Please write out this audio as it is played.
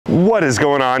What is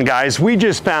going on, guys? We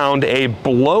just found a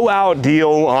blowout deal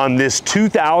on this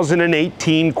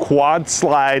 2018 quad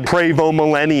slide Prevost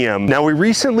Millennium. Now, we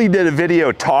recently did a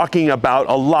video talking about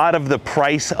a lot of the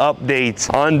price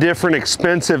updates on different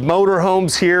expensive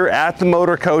motorhomes here at the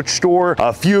Motorcoach Store.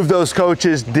 A few of those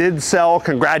coaches did sell.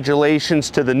 Congratulations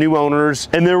to the new owners.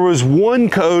 And there was one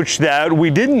coach that we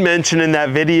didn't mention in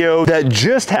that video that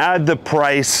just had the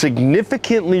price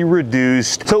significantly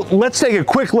reduced. So let's take a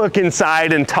quick look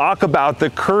inside and talk about the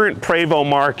current Prevost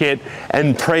market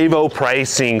and Prevost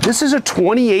pricing. This is a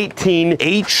 2018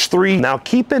 H3. Now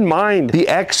keep in mind, the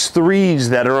X3s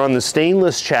that are on the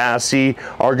stainless chassis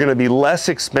are going to be less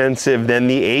expensive than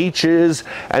the H's,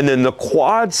 and then the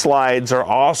quad slides are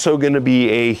also going to be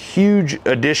a huge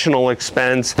additional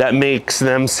expense that makes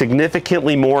them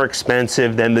significantly more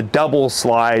expensive than the double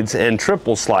slides and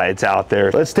triple slides out there.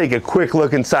 Let's take a quick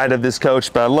look inside of this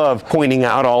coach, but I love pointing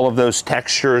out all of those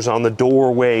textures on the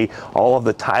doorway, all of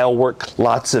the tile work,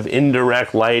 lots of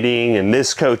indirect lighting, and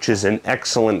this coach is in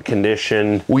excellent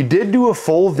condition. We did do a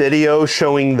full video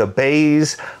showing the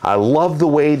bays. I love the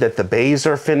way that the bays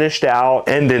are finished out,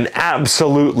 and an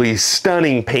absolutely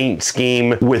stunning paint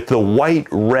scheme with the white,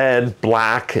 red,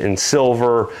 black, and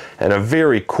silver, and a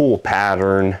very cool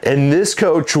pattern. And this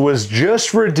coach was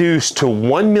just reduced to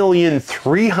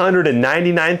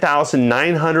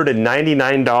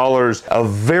 $1,399,999, a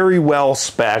very well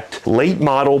spec'd late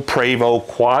model Prevost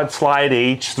quad slide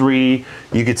H3.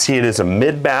 You could see it as a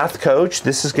mid-bath coach.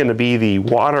 This is going to be the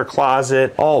water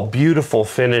closet, all beautiful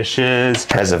finishes,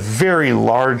 has a very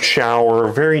large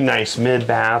shower, very nice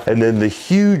mid-bath, and then the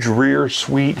huge rear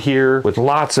suite here with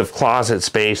lots of closet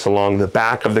space along the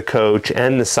back of the coach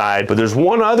and the side. But there's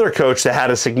one other coach that had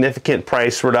a significant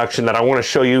price reduction that I want to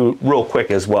show you real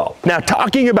quick as well. Now,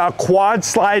 talking about quad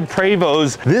slide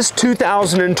Prevost, this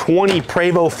 2020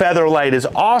 Prevost Featherlite is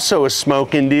also a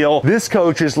smoking deal. This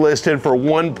coach is listed for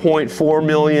 $1.4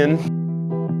 million.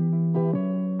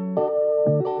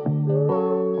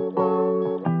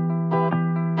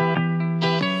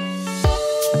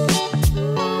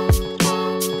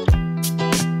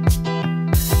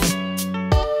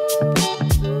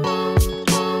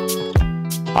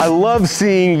 I love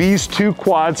seeing these two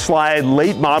quad slide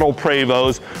late model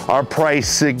Prevosts are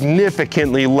priced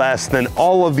significantly less than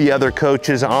all of the other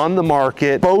coaches on the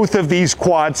market. Both of these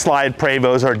quad slide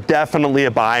Prevosts are definitely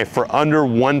a buy for under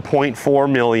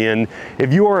 $1.4 million.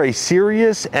 If you are a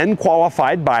serious and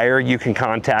qualified buyer, you can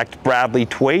contact Bradley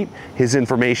Twait. His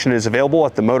information is available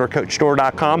at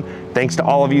themotorcoachstore.com. Thanks to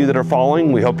all of you that are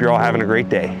following. We hope you're all having a great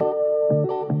day.